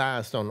turbines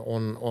last on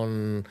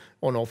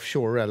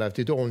offshore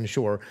relative to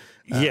onshore?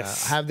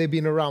 Yes. Have they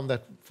been around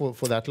that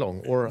for that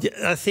long? Or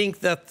I think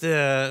that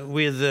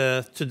with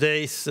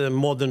today's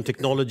modern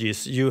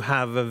technologies, you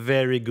have a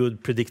very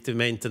good predictive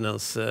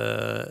maintenance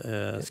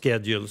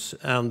schedules,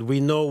 and we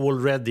know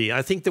already.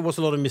 I think there was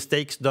a lot of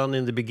mistakes done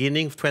in the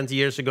beginning, 20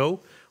 years ago,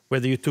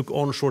 whether you took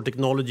onshore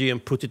technology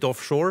and put it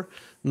offshore.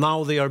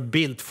 Now they are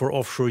built for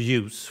offshore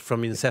use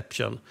from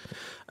inception,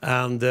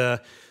 and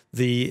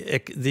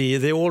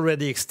the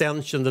already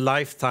extension the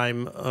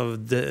lifetime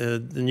of the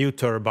new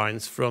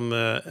turbines from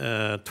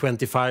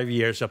 25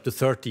 years up to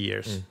 30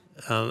 years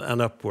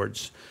and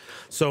upwards.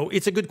 So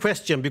it's a good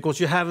question because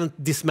you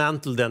haven't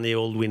dismantled any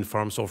old wind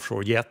farms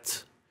offshore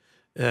yet,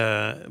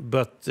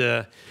 but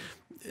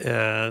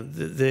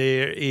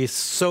there is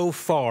so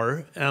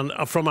far, and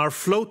from our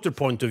floater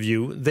point of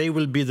view, they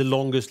will be the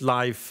longest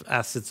life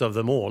assets of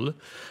them all.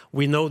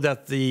 We know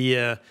that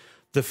the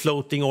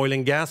floating oil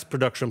and gas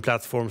production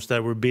platforms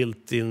that were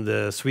built in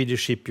the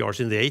Swedish shipyards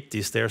in the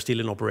 80s, they are still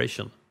in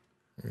operation.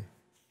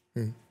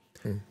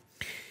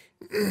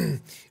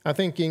 I'm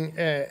thinking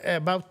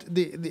about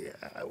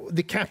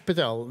the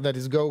capital that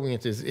is going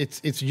into this.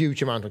 It's a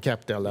huge amount of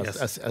capital,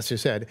 as you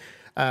said.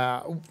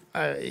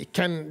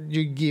 Can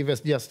you give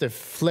us just a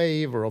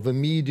flavor of a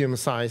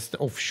medium-sized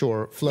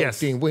offshore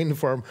floating wind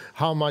farm?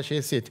 How much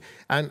is it?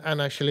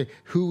 And actually,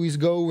 who is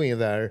going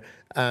there?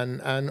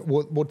 And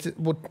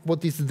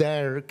what is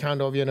their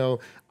kind of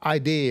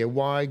idea?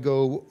 Why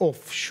go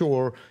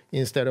offshore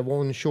instead of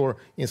onshore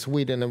in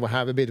Sweden? And we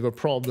have a bit of a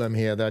problem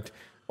here that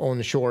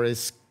onshore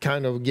is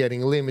kind of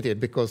getting limited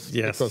because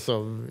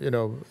of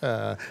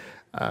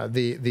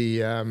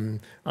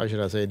how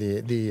should I say,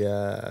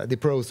 the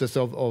process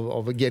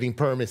of getting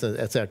permits,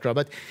 etc.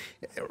 But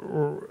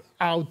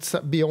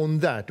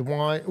beyond that,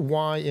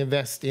 why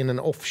invest in an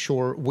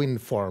offshore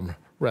wind farm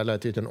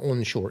relative to an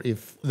onshore,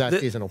 if that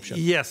is an option?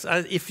 Yes,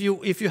 if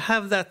you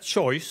have that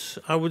choice,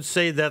 I would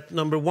say that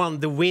number one,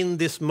 the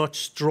wind is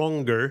much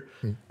stronger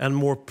and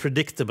more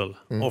predictable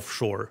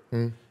offshore,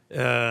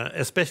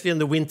 especially in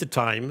the winter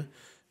time.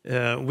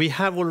 We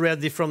have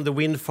already from the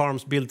wind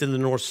farms built in the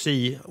North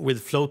Sea with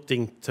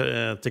floating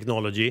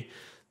technology,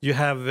 you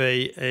have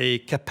a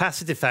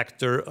capacity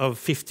factor of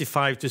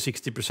 55 to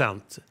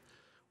 60%,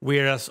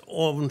 whereas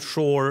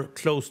onshore,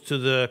 close to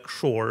the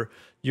shore,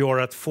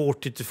 you're at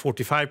 40 to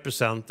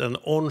 45%, and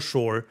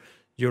onshore,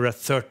 you're at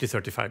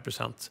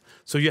 30-35%.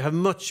 So you have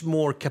much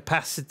more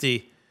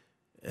capacity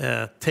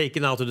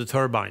taken out of the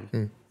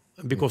turbine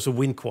because of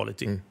wind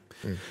quality.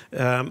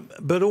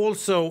 But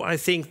also, I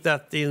think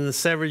that in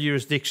several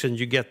jurisdictions,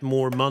 you get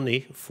more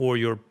money for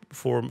your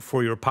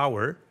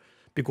power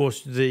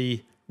because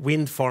the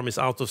wind farm is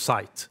out of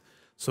sight.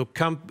 So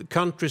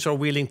countries are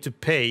willing to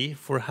pay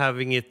for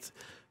having it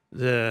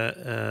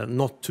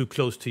not too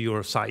close to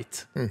your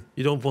site.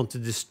 You don't want to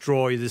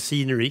destroy the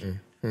scenery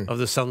of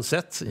the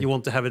sunset. You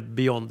want to have it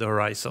beyond the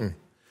horizon.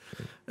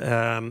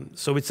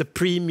 So it's a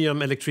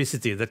premium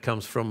electricity that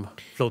comes from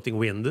floating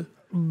wind.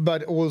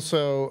 But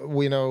also,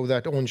 we know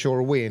that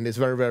onshore wind is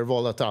very, very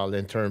volatile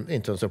in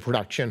terms of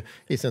production.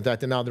 Isn't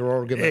that another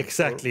argument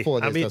for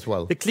this as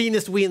well? The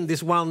cleanest wind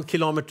is 1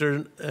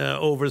 kilometer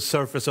over the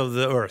surface of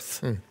the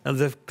Earth. And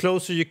the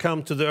closer you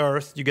come to the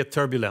Earth, you get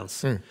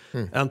turbulence.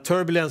 And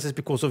turbulence is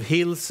because of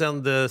hills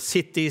and the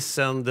cities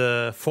and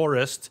the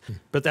forest.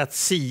 But at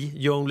sea,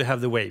 you only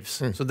have the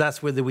waves. So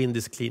that's where the wind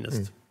is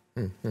cleanest.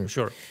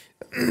 Sure.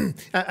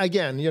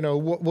 Again, you know,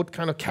 what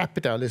kind of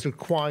capital is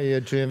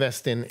required to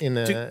invest in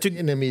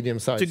a medium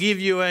size? To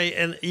give you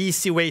an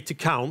easy way to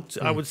count,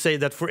 I would say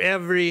that for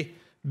every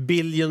 $1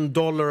 billion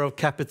of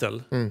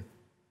capital,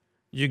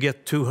 you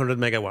get 200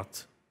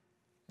 megawatt.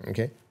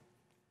 Okay.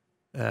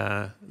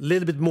 A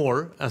little bit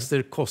more as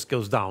the cost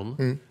goes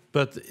down,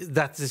 but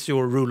that is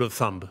your rule of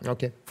thumb.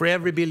 Okay. For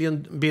every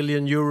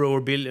billion euro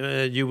or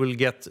you will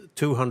get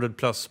 200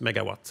 plus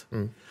megawatt.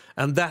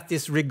 And that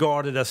is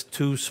regarded as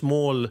too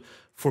small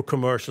for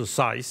commercial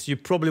size. You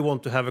probably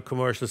want to have a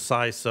commercial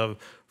size of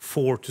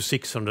 400 to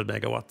 600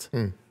 megawatt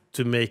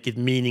to make it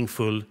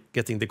meaningful,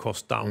 getting the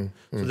cost down.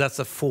 So that's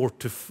a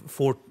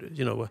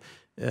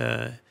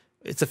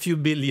it's a few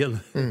billion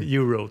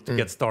euro to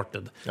get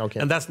started. Okay.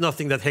 And that's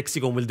nothing that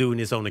Hexicon will do in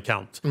its own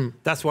account.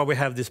 That's why we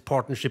have this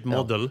partnership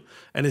model.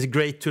 And it's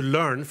great to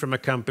learn from a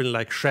company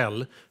like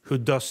Shell, who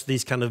does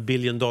these kind of $1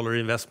 billion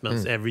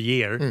investments every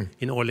year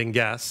in oil and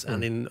gas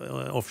and in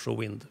offshore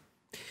wind.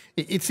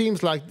 It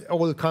seems like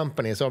all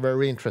companies are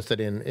very interested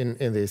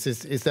in this.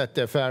 Is that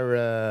a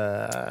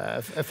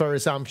fair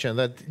assumption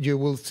that you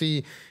will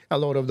see a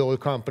lot of the oil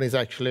companies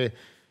actually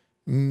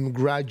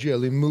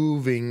gradually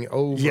moving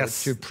over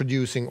to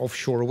producing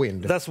offshore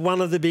wind? That's one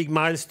of the big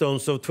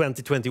milestones of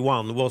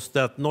 2021 was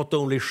that not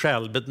only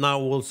Shell, but now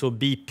also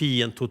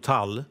BP and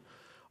Total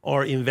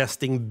are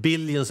investing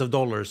billions of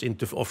dollars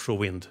into offshore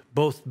wind,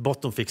 both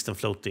bottom fixed and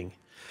floating.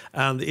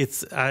 And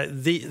it's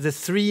the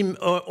three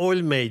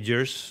oil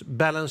majors'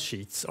 balance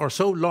sheets are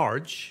so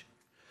large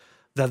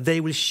that they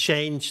will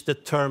change the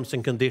terms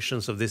and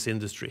conditions of this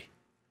industry.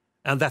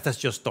 And that has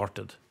just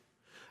started.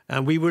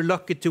 And we were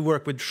lucky to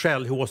work with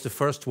Shell, who was the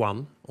first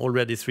one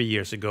already 3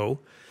 years ago.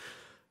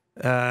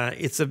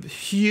 It's a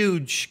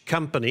huge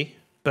company,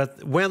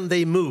 but when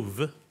they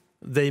move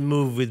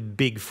with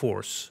big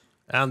force.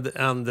 And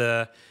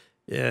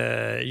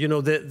you know,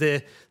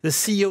 the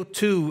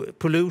CO2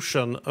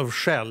 pollution of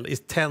Shell is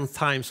 10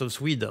 times of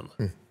Sweden.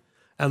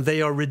 And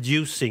they are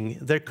reducing,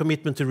 their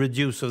commitment to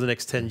reduce over the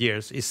next 10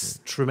 years is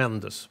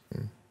tremendous.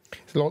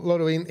 It's a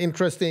lot of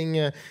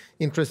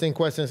interesting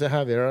questions I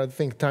have here. I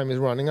think time is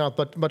running out,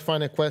 but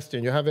final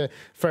question. You have a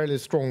fairly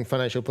strong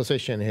financial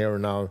position here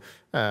now,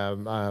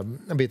 a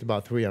bit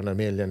about 300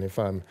 million if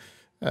I'm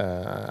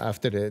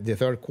after the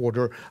third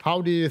quarter.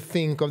 How do you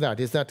think of that?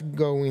 Is that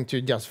going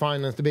to just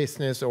finance the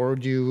business, or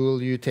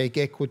will you take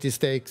equity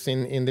stakes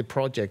in the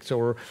projects,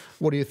 or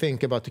what do you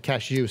think about the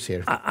cash use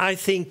here? I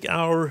think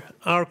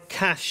our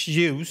cash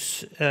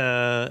use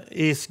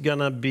is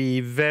gonna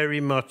be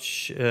very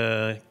much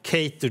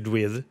catered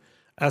with,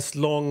 as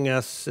long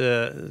as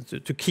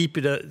to keep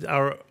it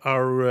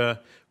our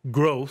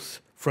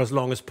growth for as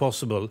long as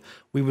possible.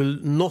 We will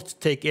not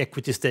take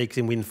equity stakes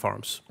in wind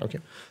farms. Okay.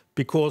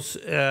 Because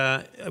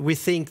we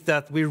think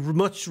that we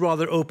much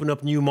rather open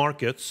up new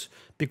markets,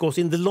 because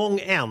in the long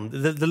end,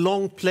 the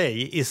long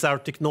play is our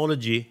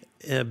technology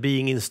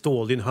being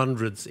installed in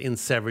hundreds in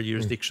several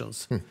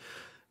jurisdictions.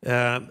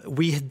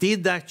 We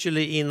did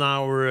actually in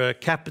our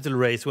capital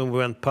raise when we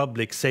went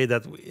public say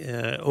that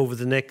over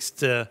the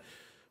next,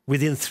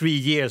 within 3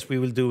 years, we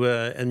will do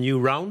a new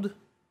round.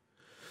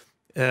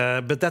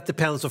 But that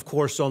depends, of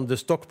course, on the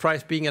stock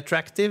price being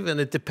attractive, and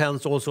it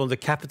depends also on the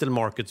capital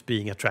markets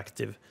being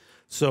attractive.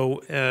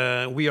 So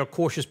we are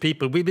cautious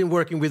people. We've been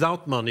working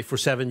without money for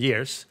 7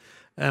 years,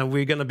 and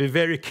we're going to be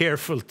very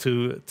careful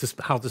to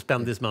how to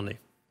spend this money.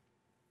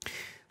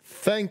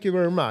 Thank you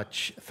very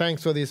much.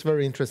 Thanks for this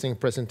very interesting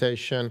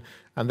presentation,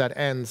 and that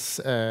ends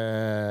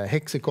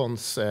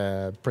Hexicon's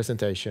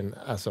presentation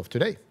as of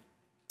today.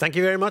 Thank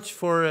you very much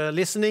for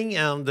listening,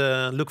 and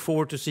look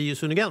forward to see you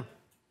soon again.